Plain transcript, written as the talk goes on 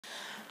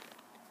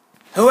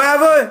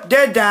Whoever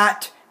did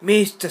that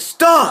means to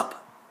stop.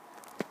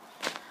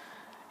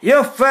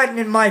 You're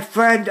threatening my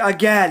friend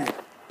again.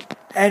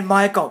 And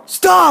Michael,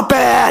 stop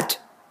it!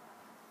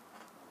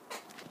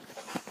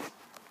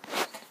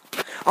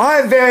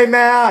 I'm very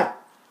mad.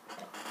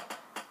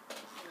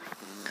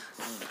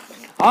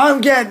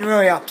 I'm getting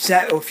really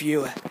upset with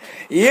you.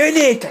 You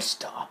need to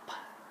stop.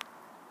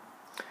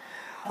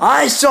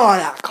 I saw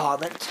that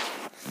comment.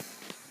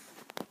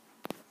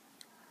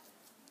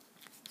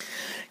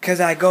 Because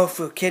I go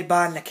through Kid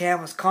Behind the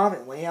Camera's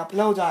comment. When he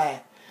uploads,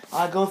 I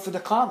go through the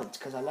comments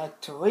because I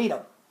like to read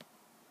them.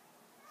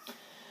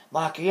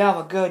 Mark, you have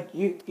a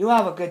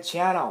good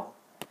channel.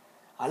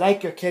 I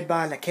like your Kid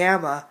Behind the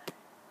Camera.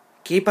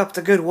 Keep up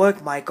the good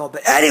work, Michael.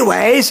 But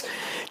anyways,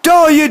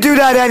 don't you do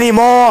that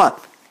anymore.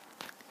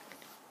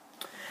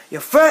 You're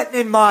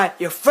threatening.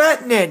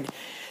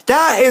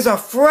 That is a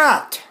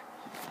threat.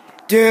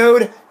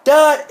 Dude,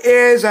 that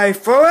is a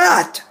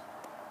threat.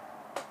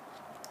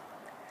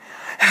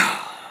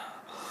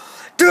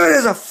 Dude,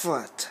 is a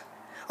threat.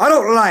 I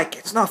don't like it.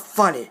 It's not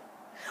funny.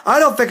 I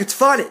don't think it's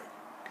funny.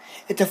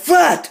 It's a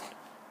threat.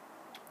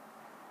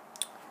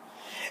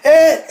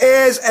 It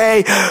is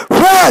a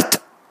threat.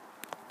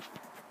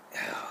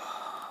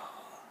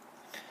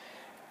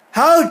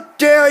 How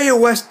dare you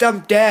wish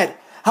them dead?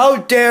 How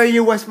dare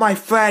you wish my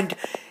friend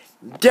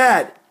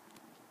dead?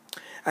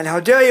 And how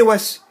dare you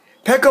wish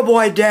Pickle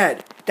Boy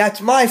dead?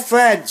 That's my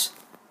friends.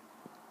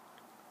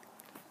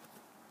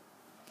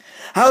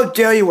 How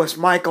dare you wish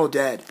Michael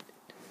dead?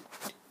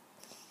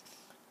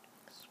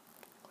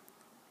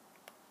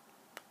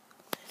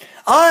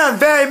 I am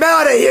very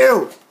mad at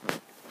you.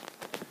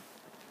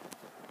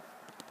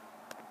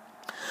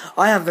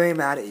 I am very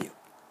mad at you.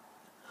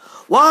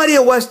 Why do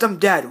you wish them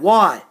dead?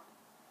 Why?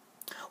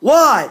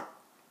 Why?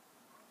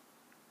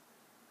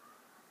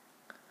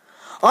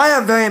 I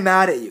am very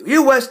mad at you.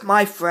 You wished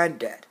my friend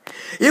dead.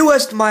 You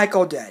wished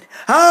Michael dead.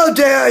 How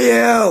dare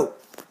you?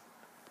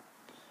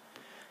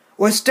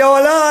 We're still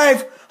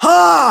alive.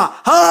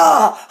 Ha!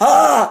 Ha!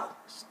 Ha!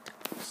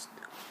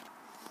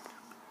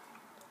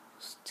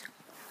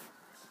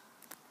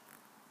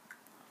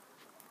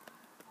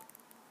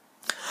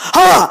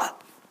 Ha!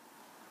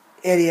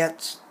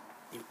 Idiots.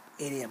 You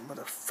idiot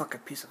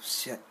motherfucker piece of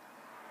shit.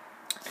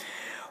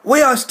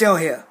 We are still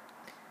here.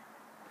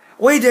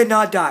 We did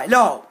not die.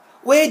 No,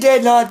 we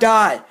did not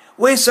die.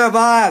 We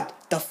survived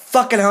the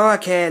fucking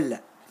hurricane.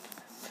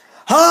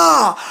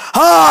 Ha!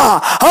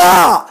 Ha!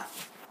 Ha!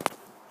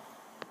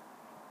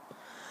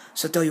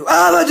 So don't you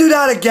ever do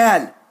that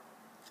again.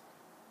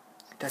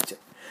 That's it.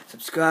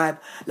 Subscribe,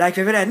 like,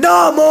 favorite, and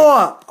no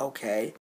more. Okay.